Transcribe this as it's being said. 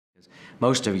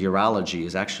most of urology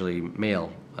is actually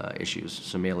male issues,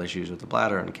 so male issues with the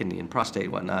bladder and kidney and prostate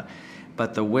and whatnot.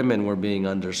 But the women were being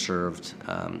underserved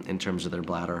in terms of their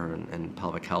bladder and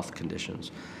pelvic health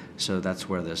conditions. So that's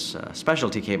where this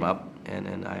specialty came up,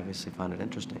 and I obviously found it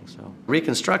interesting. So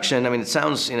reconstruction, I mean, it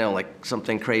sounds, like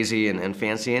something crazy and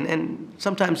fancy, and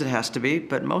sometimes it has to be,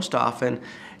 but most often,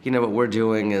 what we're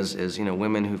doing is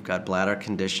women who've got bladder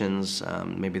conditions,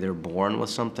 maybe they're born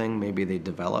with something, maybe they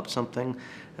developed something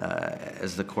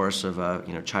as the course of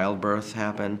childbirth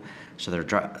happened. So their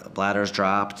bladder's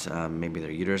dropped, maybe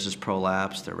their uterus is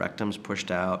prolapsed, their rectum's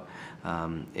pushed out.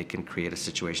 It can create a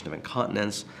situation of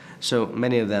incontinence. So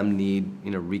many of them need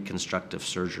reconstructive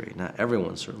surgery. Not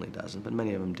everyone certainly doesn't, but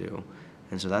many of them do.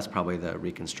 And so that's probably the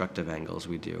reconstructive angles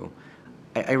we do.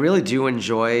 I really do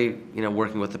enjoy,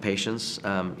 working with the patients,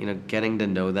 getting to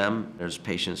know them. There's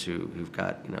patients who've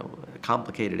got,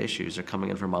 complicated issues. They're coming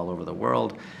in from all over the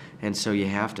world, and so you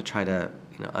have to try to,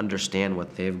 understand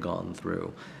what they've gone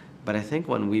through. But I think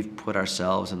when we've put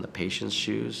ourselves in the patient's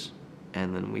shoes,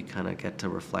 and then we kind of get to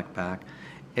reflect back,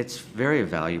 it's very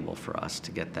valuable for us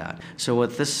to get that. So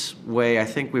with this way, I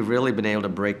think we've really been able to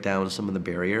break down some of the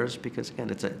barriers, because again,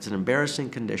 it's an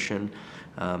embarrassing condition,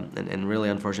 and really,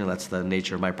 unfortunately, that's the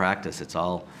nature of my practice. It's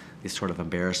all these sort of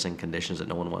embarrassing conditions that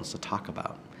no one wants to talk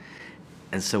about.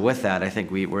 And so with that, I think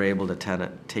we're able to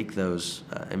take those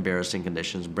embarrassing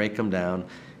conditions, break them down,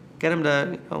 get them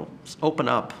to open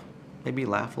up, maybe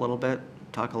laugh a little bit,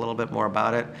 talk a little bit more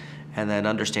about it, and then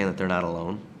understand that they're not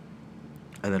alone.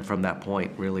 And then from that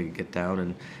point, really get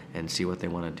down and see what they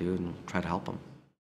want to do and try to help them.